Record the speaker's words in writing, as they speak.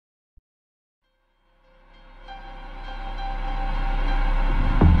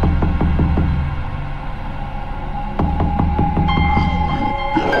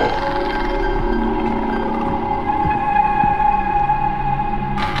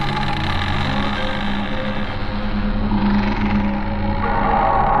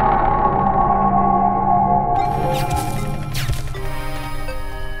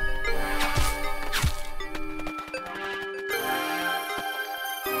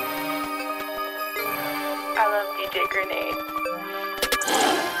I love DJ Grenade.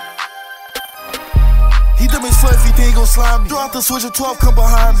 He dumb as fuck if he think he gon' slime me. Throw out the switch of 12, come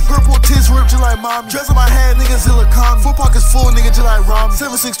behind me. Purple tits ripped just like mommy. Dress on my head, niggas silicone. 4 pockets full, nigga just like Rami.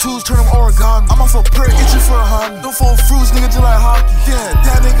 762s turn them origami. I'm off a perk, itching for a homie. Don't fold fruits, nigga just like hockey. Yeah,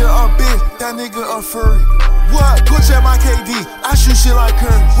 that nigga a bitch, that nigga a furry. What? Gucci at my KD, I shoot shit like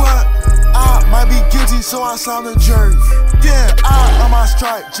Curry. What? I might be guilty, so I signed a jury. Yeah, I on my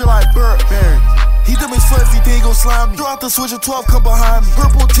strike, just like Burberry. He dumb as fuck if he think he gon' slime me. Throw out the switch of 12, come behind me.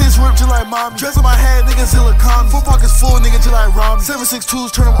 Purple tits ripped just like mommy. Dress on my head, nigga silicone. 4 pockets full, nigga just like Rami.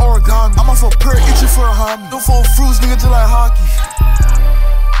 762s turn them origami. I'm off a perk, itching for a homie.